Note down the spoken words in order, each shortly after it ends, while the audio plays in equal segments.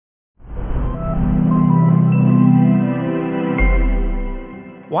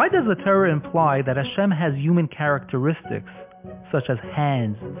Why does the Torah imply that Hashem has human characteristics, such as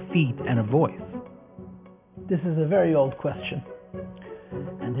hands, feet, and a voice? This is a very old question,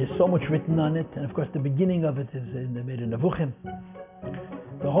 and there's so much written on it, and of course the beginning of it is in the Moreh Nevuchim.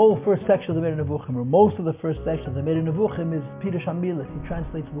 The whole first section of the Moreh Nevuchim, or most of the first section of the Moreh Nevuchim, is Pirush HaMilos. He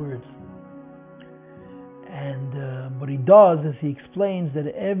translates words. And what he does is he explains that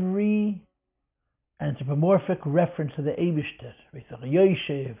every anthropomorphic reference to the Eibishter,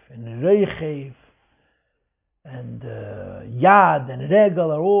 Yoshev and Reichev and Yad and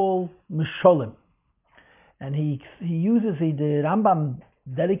Regel are all Misholim. And the Rambam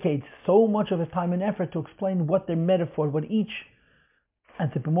dedicates so much of his time and effort to explain what their metaphor, what each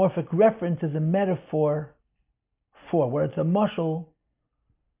anthropomorphic reference is a metaphor for, where it's a mushal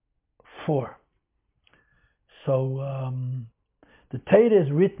for. So the Torah is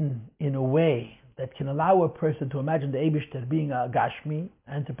written in a way that can allow a person to imagine the Eibishter being a Gashmi,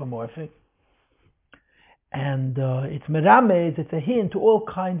 anthropomorphic, and it's merames, it's a hint to all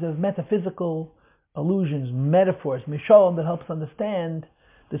kinds of metaphysical allusions, metaphors, mishalom, that helps understand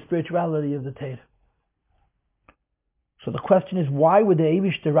the spirituality of the Torah. So the question is, why would the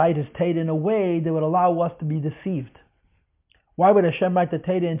Eibishter write his Torah in a way that would allow us to be deceived? Why would Hashem write the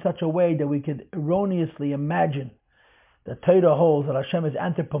Torah in such a way that we could erroneously imagine that Torah holds that Hashem is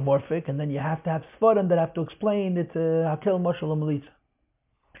anthropomorphic, and then you have to have Sfarim that have to explain it's a Hakel Mashal U'Melitza?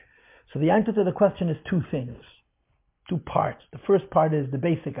 So the answer to the question is two things, two parts. The first part is the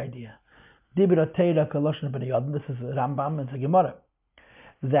basic idea. Dibra Torah Kaloshon B'nei Adam. This is Rambam and it's a Gemara.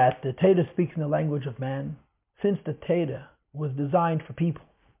 That the Torah speaks in the language of man, since the Torah was designed for people,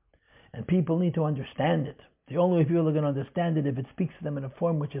 and people need to understand it. The only way people are going to understand it if it speaks to them in a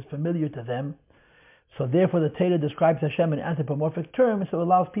form which is familiar to them. So therefore the Torah describes Hashem in anthropomorphic terms, so it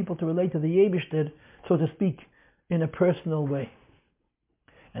allows people to relate to the Eibishter, so to speak, in a personal way.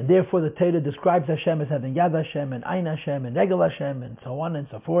 And therefore the Torah describes Hashem as having Yad Hashem and Ein Hashem and Regel Hashem and so on and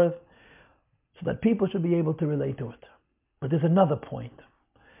so forth, so that people should be able to relate to it. But there's another point,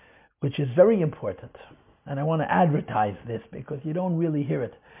 which is very important, and I want to advertise this because you don't really hear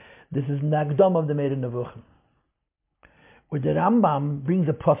it. This is Nagdom of the Moreh Nevuchim, where the Rambam brings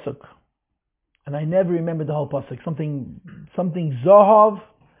a pasuk, and I never remember the whole pasuk. Something Zohav,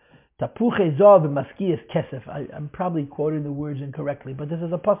 Tapuche Zohav Maskiyas Kesef. I'm probably quoting the words incorrectly, but this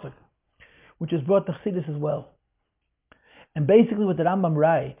is a pasuk, which is brought to Chassidus as well. And basically what the Rambam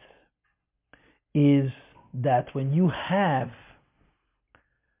writes is that when you have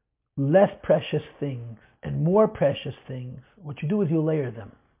less precious things and more precious things, what you do is you layer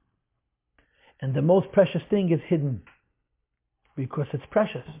them. And the most precious thing is hidden because it's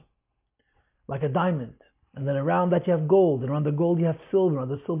precious, like a diamond. And then around that you have gold, and around the gold you have silver, on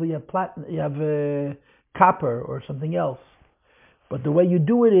the silver you have platinum, you have copper or something else. But the way you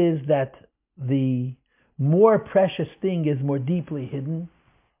do it is that the more precious thing is more deeply hidden,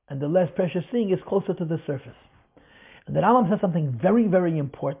 and the less precious thing is closer to the surface. And the Rambam says something very, very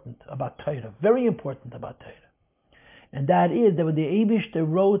important about Torah, very important about Torah. And that is that when the Eibishter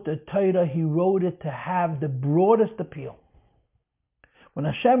wrote the Torah, he wrote it to have the broadest appeal. When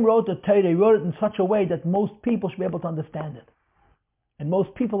Hashem wrote the Torah, he wrote it in such a way that most people should be able to understand it. And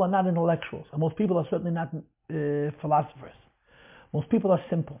most people are not intellectuals, and most people are certainly not philosophers. Most people are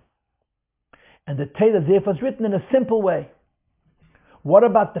simple. And the Torah therefore is written in a simple way. What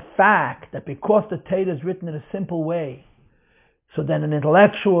about the fact that because the Torah is written in a simple way, so then an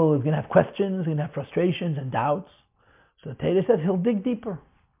intellectual is going to have questions, he's going to have frustrations and doubts. So the Torah says he'll dig deeper.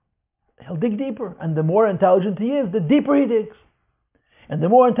 He'll dig deeper. And the more intelligent he is, the deeper he digs. And the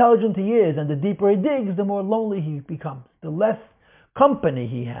more intelligent he is and the deeper he digs, the more lonely he becomes. The less company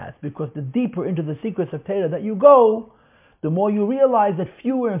he has, because the deeper into the secrets of Torah that you go, the more you realize that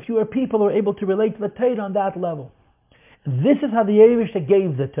fewer and fewer people are able to relate to the Torah on that level. This is how the Eibishter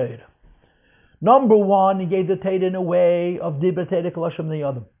gave the Torah. Number one, he gave the Torah in a way of Dibra Torah Kaloshon B'nei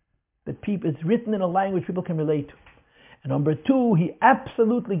Adam. It's written in a language people can relate to. And number two, he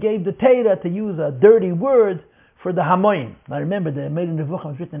absolutely gave the Torah, to use a dirty word, for the Hamoin. Now remember, the Moreh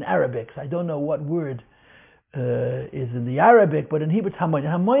Nevuchim is written in Arabic, so I don't know what word is in the Arabic, but in Hebrew it's Hamoin.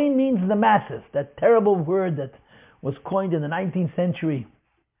 Hamoin means the masses, that terrible word that was coined in the 19th century.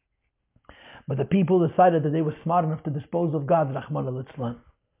 But the people decided that they were smart enough to dispose of God, Rahman al-Islam.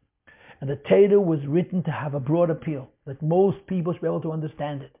 And the Torah was written to have a broad appeal, that most people should be able to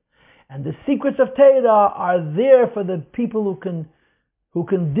understand it. And the secrets of Torah are there for the people who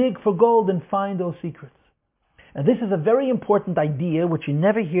can dig for gold and find those secrets. And this is a very important idea which you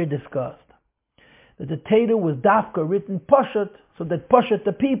never hear discussed. That the Torah was dafka, written Pashat, so that Pashat,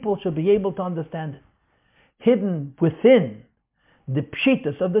 the people, should be able to understand it. Hidden within the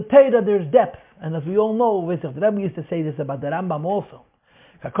pshitas of the Torah, there's depth. And as we all know, the Rebbe used to say this about the Rambam also.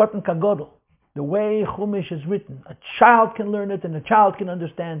 Kakotan kagodol, the way Chumash is written, a child can learn it and a child can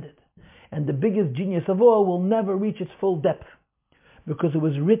understand it. And the biggest genius of all will never reach its full depth, because it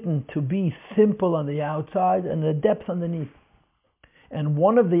was written to be simple on the outside and the depth underneath. And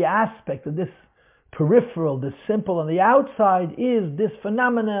one of the aspects of this peripheral, this simple on the outside, is this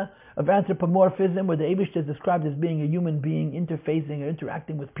phenomena of anthropomorphism, where the Eibush is described as being a human being interfacing or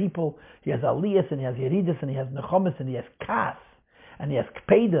interacting with people. He has aliyas and he has yeridus and he has nechomis and he has kas and he has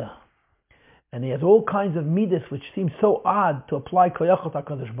kpeda and he has all kinds of midas which seem so odd to apply koyachot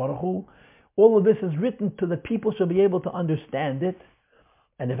HaKadosh Baruch Hu. All of this is written to the people shall be able to understand it.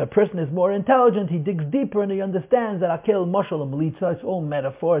 And if a person is more intelligent, he digs deeper and he understands that akel mashal and melitza, it's all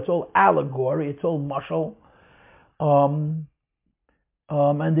metaphor, it's all allegory, it's all mashal.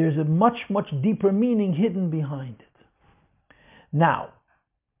 And there's a much, much deeper meaning hidden behind it. Now,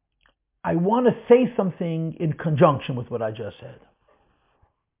 I want to say something in conjunction with what I just said.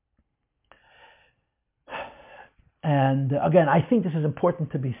 And again, I think this is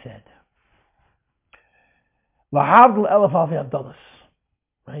important to be said. Lahavdil elef alfi avdalas.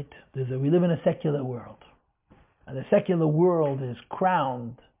 Right? We live in a secular world. And the secular world is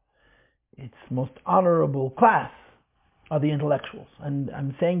crowned, its most honorable class are the intellectuals. And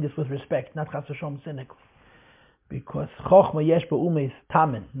I'm saying this with respect, not chas v'shalom cynically. Because chochma yesh ba'umes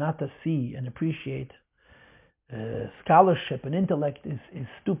tamen, not to see and appreciate scholarship and intellect is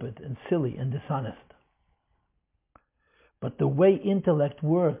stupid and silly and dishonest. But the way intellect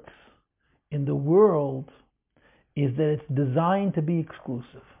works in the world is that it's designed to be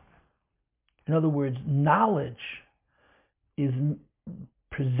exclusive. In other words, knowledge is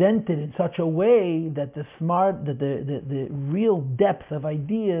presented in such a way that the real depth of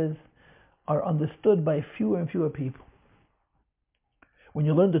ideas are understood by fewer and fewer people. When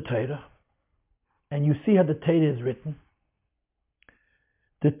you learn the Torah and you see how the Torah is written,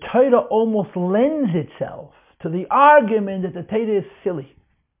 the Torah almost lends itself to the argument that the Torah is silly.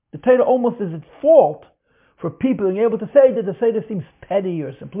 The Torah almost is at fault for people being able to say that the Torah seems petty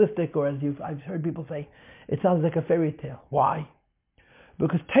or simplistic, or I've heard people say, it sounds like a fairy tale. Why?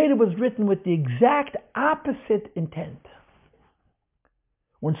 Because Torah was written with the exact opposite intent.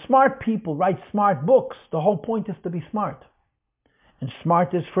 When smart people write smart books, the whole point is to be smart. And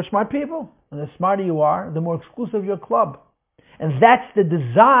smart is for smart people. And the smarter you are, the more exclusive your club. And that's the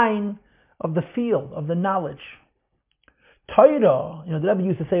design of the field, of the knowledge. Torah, the Rebbe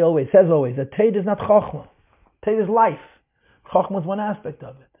used to say always, says always, that Torah is not chokhmah. Torah is life. Chokhmah is one aspect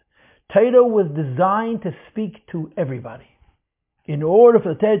of it. Torah was designed to speak to everybody. In order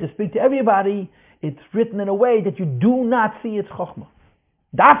for the Torah to speak to everybody, it's written in a way that you do not see its chokhmah.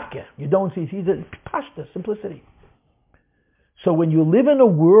 Dafke, you don't see the pashta, simplicity. So when you live in a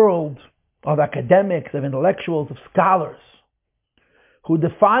world of academics, of intellectuals, of scholars, who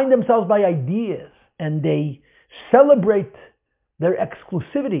define themselves by ideas, and they celebrate their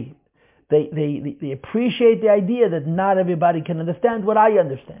exclusivity, they appreciate the idea that not everybody can understand what I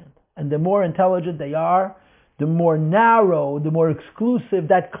understand. And the more intelligent they are, the more narrow, the more exclusive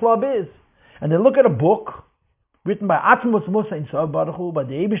that club is. And they look at a book written by Atzmos Musa in Baruch Hu, by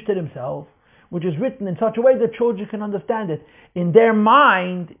the Eibishter himself, which is written in such a way that children can understand it. In their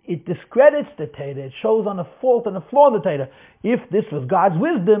mind, it discredits the Torah. It shows on a fault and a flaw in the Torah. If this was God's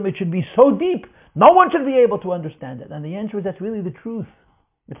wisdom, it should be so deep, no one should be able to understand it. And the answer is that's really the truth.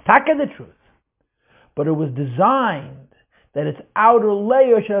 It's taka the truth. But it was designed that its outer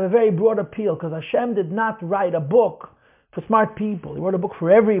layer should have a very broad appeal, because Hashem did not write a book for smart people. He wrote a book for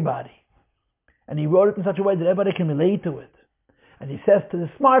everybody. And he wrote it in such a way that everybody can relate to it. And he says to the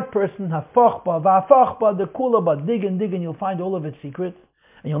smart person, Hafochba, va'afochba, the kulaba, dig and you'll find all of its secrets.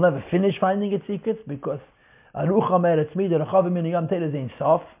 And you'll never finish finding its secrets, because Arucham eretz mi, the Rechavim in Yom Teira Zein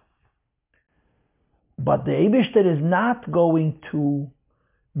Sof. But the Eibishter is not going to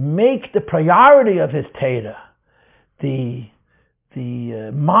make the priority of his Torah the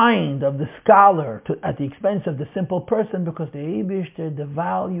mind of the scholar at the expense of the simple person, because the Eibishter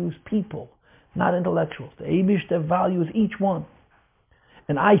devalues people, not intellectuals. The Eibishter values each one.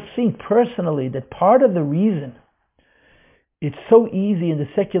 And I think personally that part of the reason it's so easy in the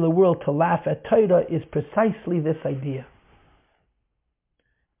secular world to laugh at Torah is precisely this idea.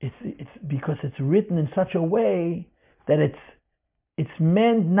 It's because it's written in such a way that it's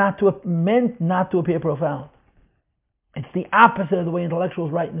meant not to appear profound. It's the opposite of the way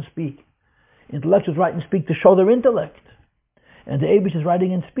intellectuals write and speak. Intellectuals write and speak to show their intellect. And the Eibush is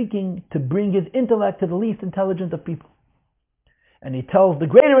writing and speaking to bring his intellect to the least intelligent of people. And he tells the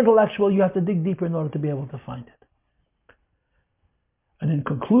greater intellectual, you have to dig deeper in order to be able to find it. And in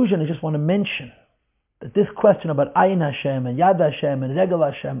conclusion, I just want to mention that this question about Ayin Hashem and Yad Hashem and Regel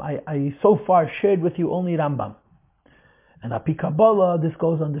Hashem, I so far shared with you only Rambam. And Api Kabbalah, this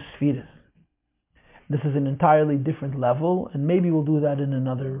goes on the Sfiras. This is an entirely different level, and maybe we'll do that in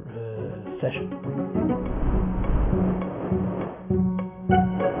another session.